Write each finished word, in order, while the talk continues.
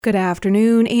Good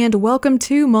afternoon and welcome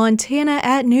to Montana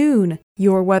at Noon.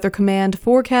 Your Weather Command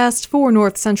forecast for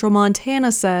north central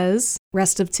Montana says,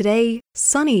 rest of today,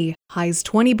 sunny, highs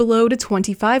 20 below to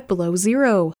 25 below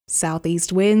zero,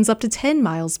 southeast winds up to 10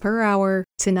 miles per hour.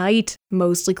 Tonight,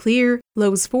 mostly clear,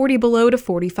 lows 40 below to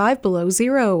 45 below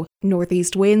zero,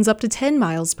 northeast winds up to 10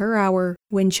 miles per hour,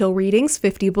 wind chill readings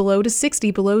 50 below to 60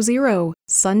 below zero.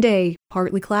 Sunday,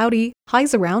 partly cloudy,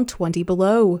 highs around 20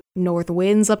 below, north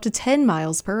winds up to 10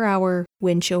 miles per hour,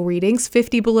 wind chill readings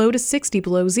 50 below to 60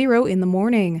 below zero in the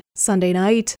morning. Sunday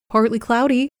night, partly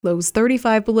cloudy, lows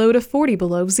 35 below to 40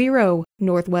 below zero,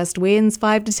 northwest winds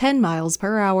 5 to 10 miles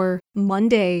per hour.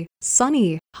 Monday,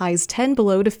 sunny, highs 10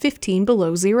 below to 15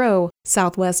 below zero,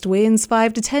 southwest winds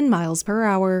 5 to 10 miles per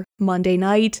hour. Monday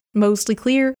night, mostly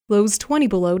clear, lows 20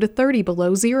 below to 30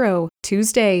 below zero.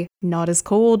 Tuesday, not as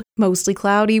cold, mostly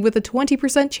cloudy with a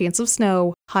 20% chance of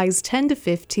snow, highs 10 to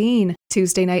 15.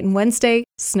 Tuesday night and Wednesday,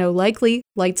 snow likely,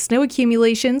 light snow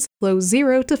accumulations, lows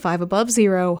 0 to 5 above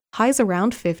zero, highs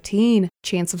around 15,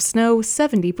 chance of snow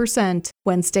 70%.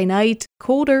 Wednesday night,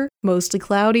 colder, mostly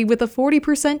cloudy with a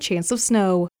 40% chance of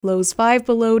snow, lows 5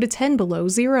 below to 10 below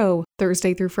zero.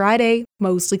 Thursday through Friday,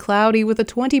 mostly cloudy with a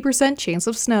 20% chance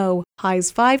of snow, highs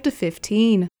 5 to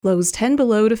 15, lows 10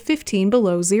 below to 15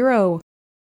 below zero.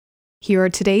 Here are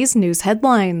today's news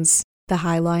headlines. The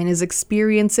High Line is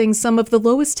experiencing some of the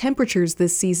lowest temperatures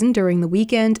this season during the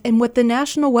weekend, and what the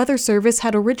National Weather Service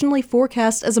had originally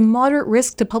forecast as a moderate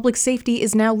risk to public safety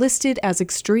is now listed as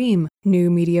extreme. New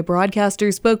media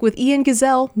broadcasters spoke with Ian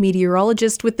Gazelle,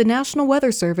 meteorologist with the National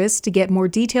Weather Service, to get more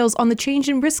details on the change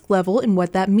in risk level and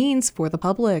what that means for the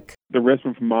public. The risk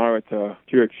went from moderate to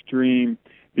extreme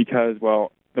because,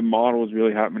 the models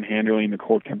really haven't been handling the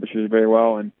cold temperatures very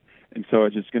well, and so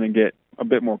it's just going to get a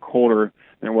bit more colder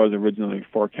than it was originally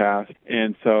forecast.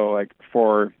 And so,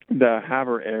 for the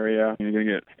Havre area, you're going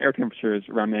to get air temperatures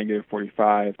around negative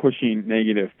 45, pushing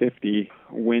negative 50,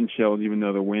 wind chills, even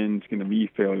though the wind's going to be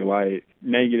fairly light,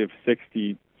 negative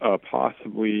 60,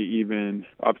 possibly even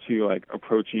up to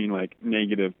approaching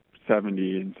negative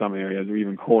 70 in some areas, or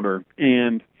even colder.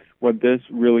 And what this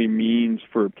really means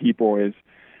for people is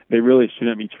they really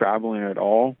shouldn't be traveling at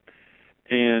all.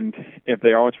 And if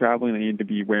they are traveling, they need to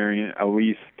be wearing at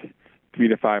least 3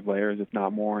 to 5 layers, if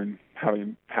not more, and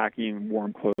packing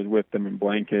warm clothes with them and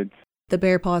blankets. The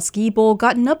Bear Paw Ski Bowl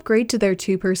got an upgrade to their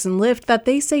 2-person lift that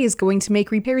they say is going to make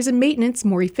repairs and maintenance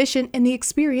more efficient and the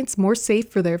experience more safe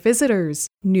for their visitors.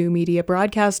 New media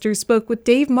broadcasters spoke with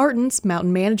Dave Martins,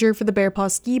 mountain manager for the Bear Paw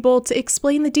Ski Bowl, to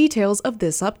explain the details of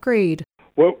this upgrade.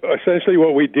 Well, essentially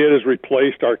what we did is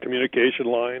replaced our communication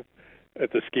line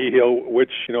at the ski hill,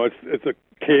 which, it's a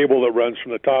cable that runs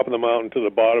from the top of the mountain to the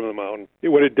bottom of the mountain.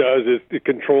 What it does is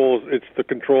it's the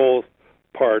controls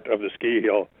part of the ski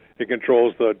hill. It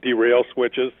controls the derail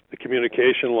switches, the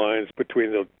communication lines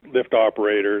between the lift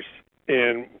operators,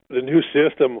 and the new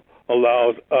system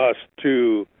allows us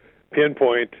to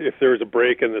pinpoint if there's a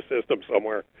break in the system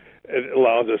somewhere. It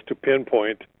allows us to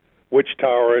pinpoint which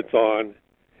tower it's on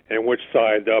and which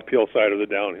side, the uphill side or the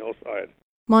downhill side.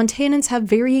 Montanans have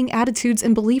varying attitudes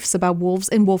and beliefs about wolves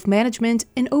and wolf management,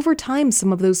 and over time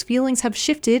some of those feelings have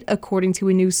shifted, according to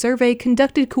a new survey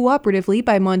conducted cooperatively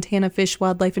by Montana Fish,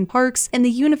 Wildlife and Parks and the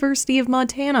University of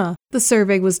Montana. The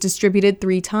survey was distributed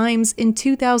 3 times in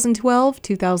 2012,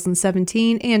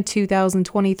 2017, and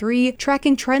 2023,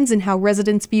 tracking trends in how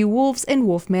residents view wolves and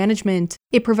wolf management.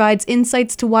 It provides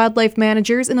insights to wildlife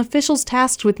managers and officials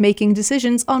tasked with making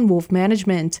decisions on wolf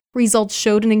management. Results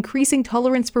showed an increasing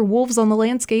tolerance for wolves on the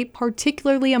landscape,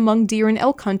 particularly among deer and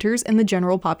elk hunters and the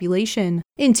general population.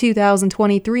 In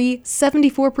 2023,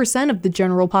 74% of the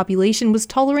general population was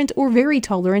tolerant or very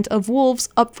tolerant of wolves,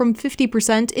 up from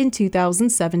 50% in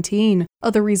 2017.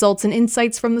 Other results and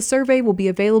insights from the survey will be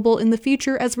available in the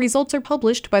future as results are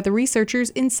published by the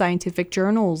researchers in scientific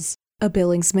journals. A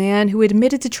Billings man who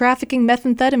admitted to trafficking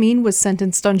methamphetamine was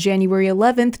sentenced on January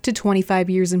 11th to 25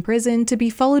 years in prison, to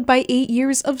be followed by 8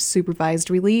 years of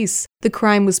supervised release. The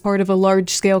crime was part of a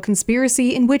large-scale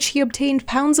conspiracy in which he obtained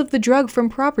pounds of the drug from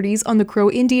properties on the Crow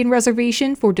Indian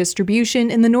Reservation for distribution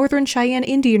in the Northern Cheyenne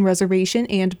Indian Reservation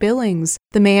and Billings.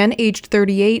 The man, aged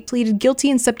 38, pleaded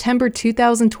guilty in September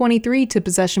 2023 to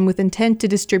possession with intent to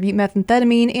distribute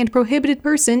methamphetamine and prohibited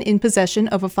person in possession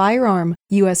of a firearm.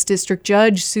 U.S. District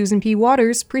Judge Susan P.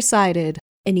 Waters presided.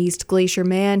 An East Glacier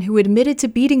man who admitted to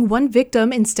beating one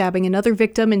victim and stabbing another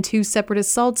victim in 2 separate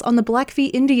assaults on the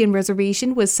Blackfeet Indian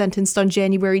Reservation was sentenced on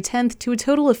January 10th to a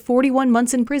total of 41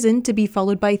 months in prison, to be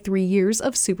followed by 3 years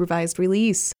of supervised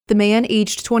release. The man,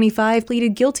 aged 25,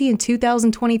 pleaded guilty in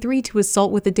 2023 to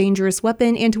assault with a dangerous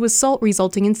weapon and to assault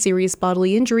resulting in serious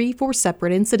bodily injury for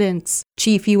separate incidents.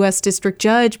 Chief U.S. District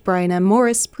Judge Brian M.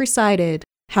 Morris presided.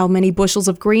 How many bushels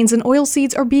of grains and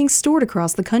oilseeds are being stored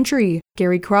across the country?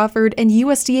 Gary Crawford and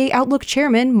USDA Outlook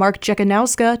Chairman Mark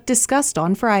Jekanowska discussed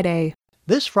on Friday.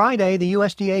 This Friday, the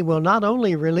USDA will not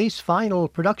only release final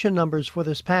production numbers for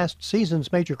this past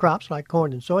season's major crops like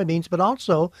corn and soybeans, but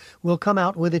also will come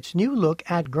out with its new look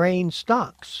at grain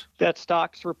stocks. That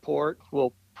stocks report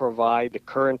will provide the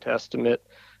current estimate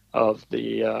of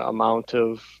the amount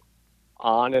of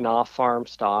on and off farm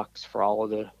stocks for all of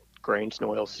the grains and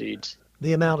oilseeds.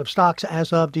 The amount of stocks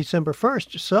as of December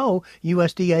 1st. So,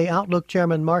 USDA Outlook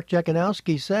Chairman Mark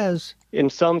Jekanowski says, in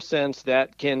some sense,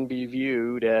 that can be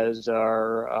viewed as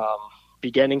our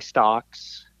beginning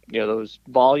stocks, those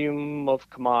volume of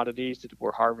commodities that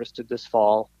were harvested this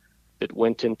fall that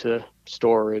went into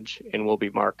storage and will be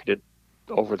marketed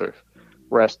over the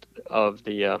rest of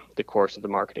the course of the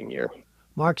marketing year.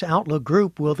 Mark's Outlook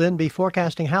Group will then be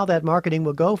forecasting how that marketing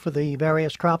will go for the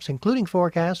various crops, including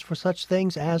forecasts for such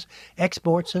things as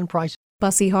exports and prices.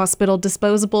 Bussey Hospital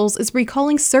Disposables is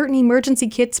recalling certain emergency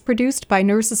kits produced by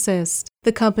Nursassist.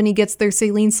 The company gets their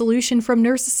saline solution from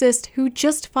Nursassist, who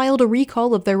just filed a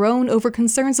recall of their own over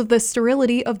concerns of the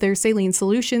sterility of their saline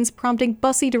solutions, prompting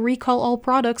Bussey to recall all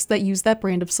products that use that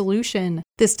brand of solution.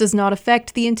 This does not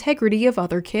affect the integrity of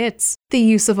other kits. The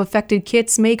use of affected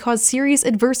kits may cause serious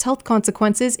adverse health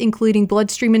consequences, including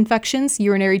bloodstream infections,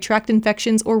 urinary tract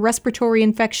infections, or respiratory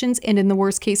infections, and in the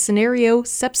worst-case scenario,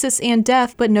 sepsis and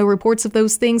death, but no reports of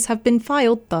those things have been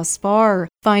filed thus far.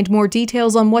 Find more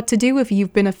details on what to do if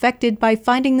you've been affected by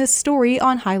finding this story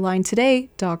on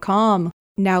HighlineToday.com.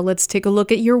 Now let's take a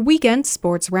look at your weekend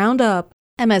sports roundup.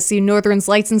 MSU Northern's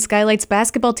Lights and Skylights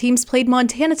basketball teams played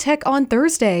Montana Tech on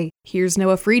Thursday. Here's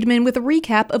Noah Friedman with a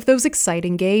recap of those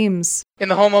exciting games. In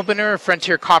the home opener of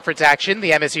Frontier Conference action,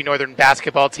 the MSU Northern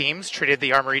basketball teams treated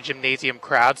the Armory Gymnasium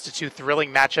crowds to two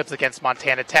thrilling matchups against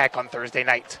Montana Tech on Thursday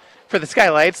night. For the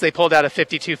Skylights, they pulled out a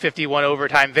 52-51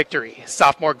 overtime victory.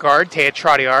 Sophomore guard Taya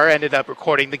Trottier ended up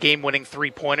recording the game-winning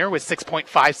three-pointer with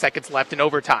 6.5 seconds left in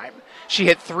overtime. She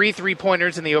hit 3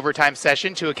 3-pointers in the overtime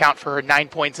session to account for her 9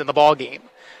 points in the ballgame.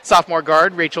 Sophomore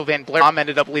guard Rachel Van Blair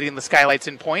ended up leading the Skylights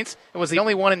in points and was the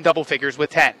only one in double figures with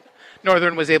 10.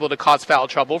 Northern was able to cause foul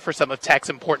trouble for some of Tech's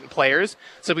important players,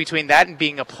 so between that and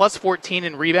being a plus 14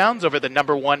 in rebounds over the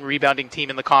number 1 rebounding team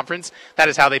in the conference, that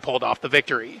is how they pulled off the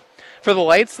victory. For the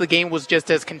Lights, the game was just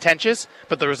as contentious,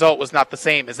 but the result was not the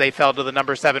same as they fell to the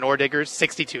number 7 Orediggers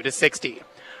 62-60.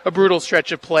 A brutal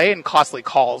stretch of play and costly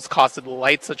calls costed the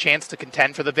Lights a chance to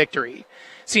contend for the victory.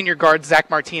 Senior guard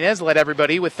Zach Martinez led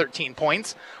everybody with 13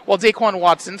 points, while Daquan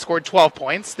Watson scored 12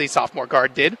 points, the sophomore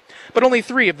guard did, but only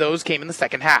 3 of those came in the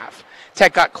second half.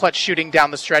 Tech got clutch shooting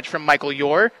down the stretch from Michael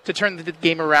Yor to turn the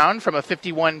game around from a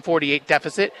 51-48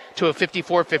 deficit to a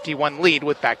 54-51 lead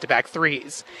with back-to-back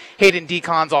threes. Hayden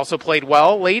Decons also played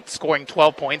well late, scoring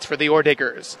 12 points for the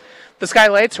Orediggers. The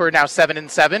Skylights, who are now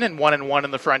 7-7 and 1-1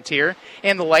 in the Frontier,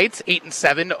 and the Lights,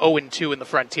 8-7, 0-2 in the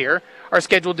Frontier, are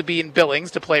scheduled to be in Billings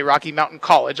to play Rocky Mountain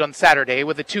College on Saturday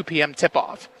with a 2 p.m.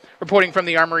 tip-off. Reporting from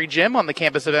the Armory Gym on the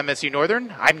campus of MSU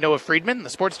Northern, I'm Noah Friedman, the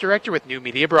sports director with New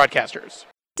Media Broadcasters.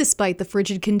 Despite the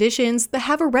frigid conditions, the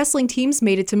Havre wrestling teams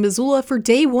made it to Missoula for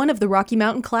Day 1 of the Rocky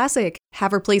Mountain Classic.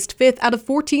 Havre placed 5th out of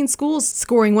 14 schools,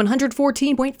 scoring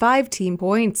 114.5 team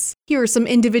points. Here are some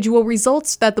individual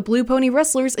results that the Blue Pony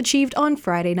wrestlers achieved on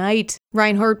Friday night.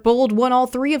 Reinhard Bold won all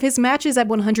 3 of his matches at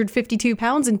 152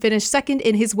 pounds and finished second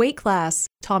in his weight class.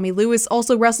 Tommy Lewis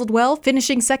also wrestled well,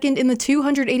 finishing second in the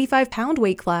 285-pound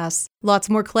weight class. Lots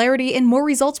more clarity and more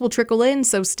results will trickle in,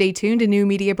 so stay tuned to New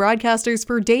Media Broadcasters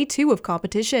for Day 2 of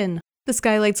competition. The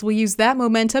Skylights will use that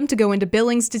momentum to go into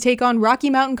Billings to take on Rocky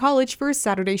Mountain College for a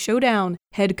Saturday showdown.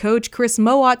 Head coach Chris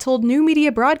Mowat told New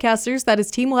Media Broadcasters that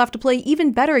his team will have to play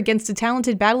even better against a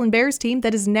talented Battling Bears team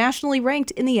that is nationally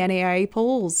ranked in the NAIA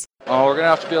polls. Oh, we're going to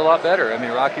have to be a lot better. I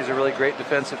mean, Rocky's a really great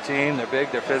defensive team. They're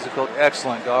big, they're physical,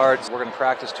 excellent guards. We're going to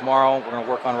practice tomorrow. We're going to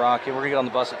work on Rocky. We're going to get on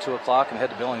the bus at 2 o'clock and head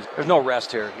to Billings. There's no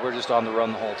rest here. We're just on the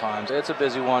run the whole time. It's a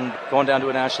busy one. Going down to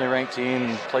a nationally ranked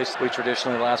team, a place we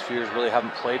traditionally the last few years really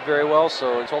haven't played very well.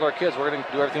 So I told our kids we're going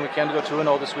to do everything we can to go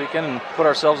 2-0 this weekend and put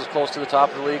ourselves as close to the top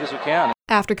of the league as we can.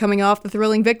 After coming off the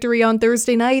thrilling victory on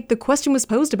Thursday night, the question was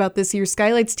posed about this year's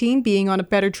Skylights team being on a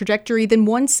better trajectory than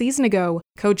one season ago.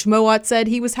 Coach Mowat said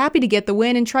he was happy to get the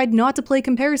win and tried not to play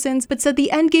comparisons, but said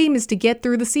the end game is to get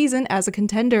through the season as a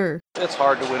contender. It's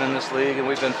hard to win in this league, and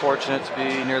we've been fortunate to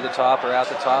be near the top or at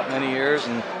the top many years,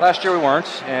 and last year we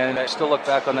weren't, and I still look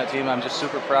back on that team. I'm just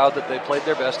super proud that they played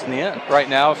their best in the end. Right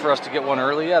now, for us to get one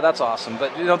early, yeah, that's awesome,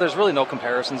 but there's really no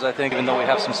comparisons, I think, even though we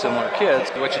have some similar kids.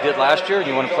 What you did last year,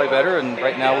 you want to play better, and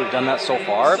right now we've done that so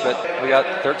far, but we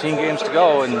got 13 games to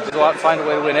go, and go out and find a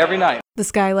way to win every night. The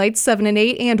Skylights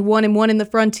 7-8 and 1-1 in the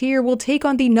Frontier will take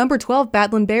on the number 12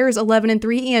 Battling Bears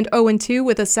 11-3 and 0-2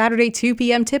 with a Saturday 2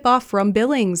 p.m. tip-off from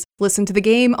Billings. Listen to the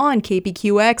game on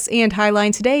KPQX and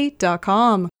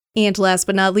HighlineToday.com. And last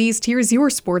but not least, here's your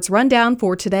sports rundown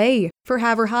for today. For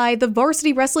Havre High, the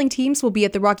varsity wrestling teams will be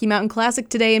at the Rocky Mountain Classic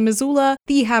today in Missoula.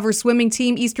 The Havre swimming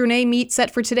team Eastern A meet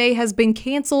set for today has been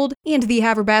canceled, and the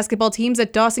Havre basketball teams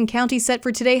at Dawson County set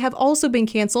for today have also been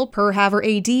canceled per Havre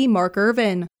AD Mark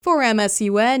Irvin. For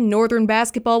MSUN, Northern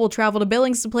basketball will travel to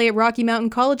Billings to play at Rocky Mountain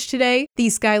College today. The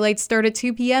Skylights start at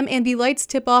 2 p.m. and the lights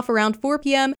tip off around 4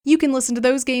 p.m. You can listen to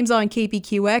those games on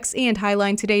KPQX and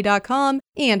HighlineToday.com.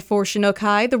 And for Chinook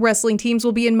High, the wrestling teams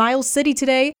will be in Miles City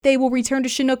today. They will return to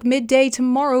Chinook midday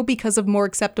tomorrow because of more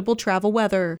acceptable travel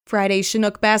weather. Friday's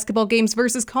Chinook basketball games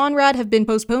versus Conrad have been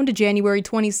postponed to January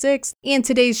 26th, and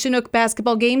today's Chinook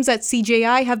basketball games at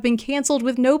CJI have been canceled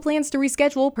with no plans to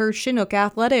reschedule per Chinook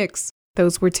Athletics.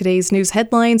 Those were today's news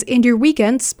headlines and your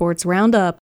weekend sports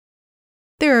roundup.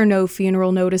 There are no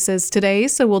funeral notices today,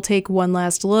 so we'll take one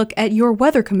last look at your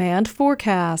Weather Command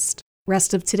forecast.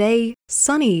 Rest of today,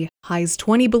 sunny, highs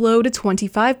 20 below to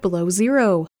 25 below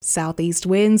zero. Southeast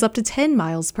winds up to 10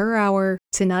 miles per hour.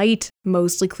 Tonight,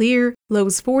 mostly clear,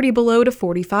 lows 40 below to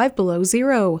 45 below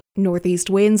zero. Northeast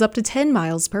winds up to 10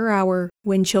 miles per hour.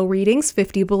 Wind chill readings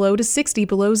 50 below to 60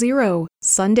 below zero.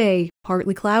 Sunday,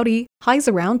 partly cloudy, highs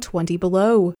around 20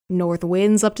 below. North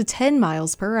winds up to 10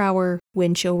 miles per hour.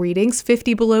 Wind chill readings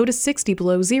 50 below to 60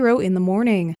 below zero in the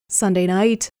morning. Sunday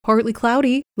night, partly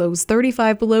cloudy, lows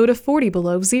 35 below to 40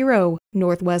 below zero.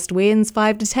 Northwest winds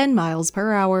 5 to 10 miles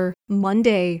per hour.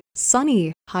 Monday,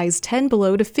 sunny, highs 10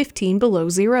 below to 15 below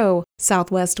zero.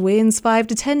 Southwest winds 5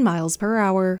 to 10 miles per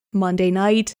hour. Monday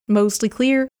night, mostly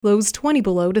clear, lows 20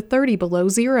 below to 30 below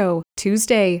zero.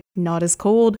 Tuesday, not as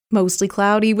cold, mostly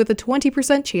cloudy with a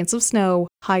 20% chance of snow.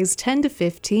 Highs 10 to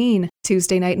 15.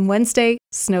 Tuesday night and Wednesday,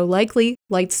 snow likely,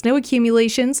 light snow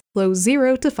accumulations, lows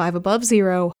 0 to 5 above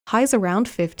zero. Highs around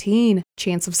 15.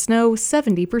 Chance of snow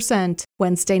 70%.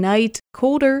 Wednesday night,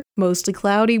 colder, mostly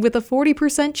cloudy with a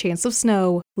 40% chance of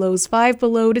snow. Lows 5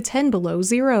 below to 10 below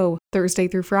zero. Thursday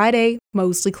through Friday,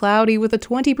 mostly cloudy with a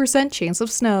 20% chance of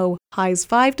snow. Highs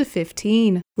 5 to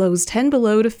 15. Lows 10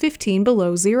 below to 15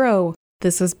 below zero.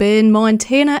 This has been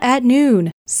Montana at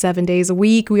Noon. 7 days a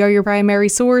week, we are your primary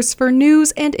source for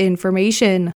news and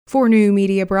information. For New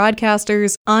Media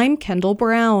Broadcasters, I'm Kendall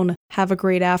Brown. Have a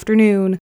great afternoon.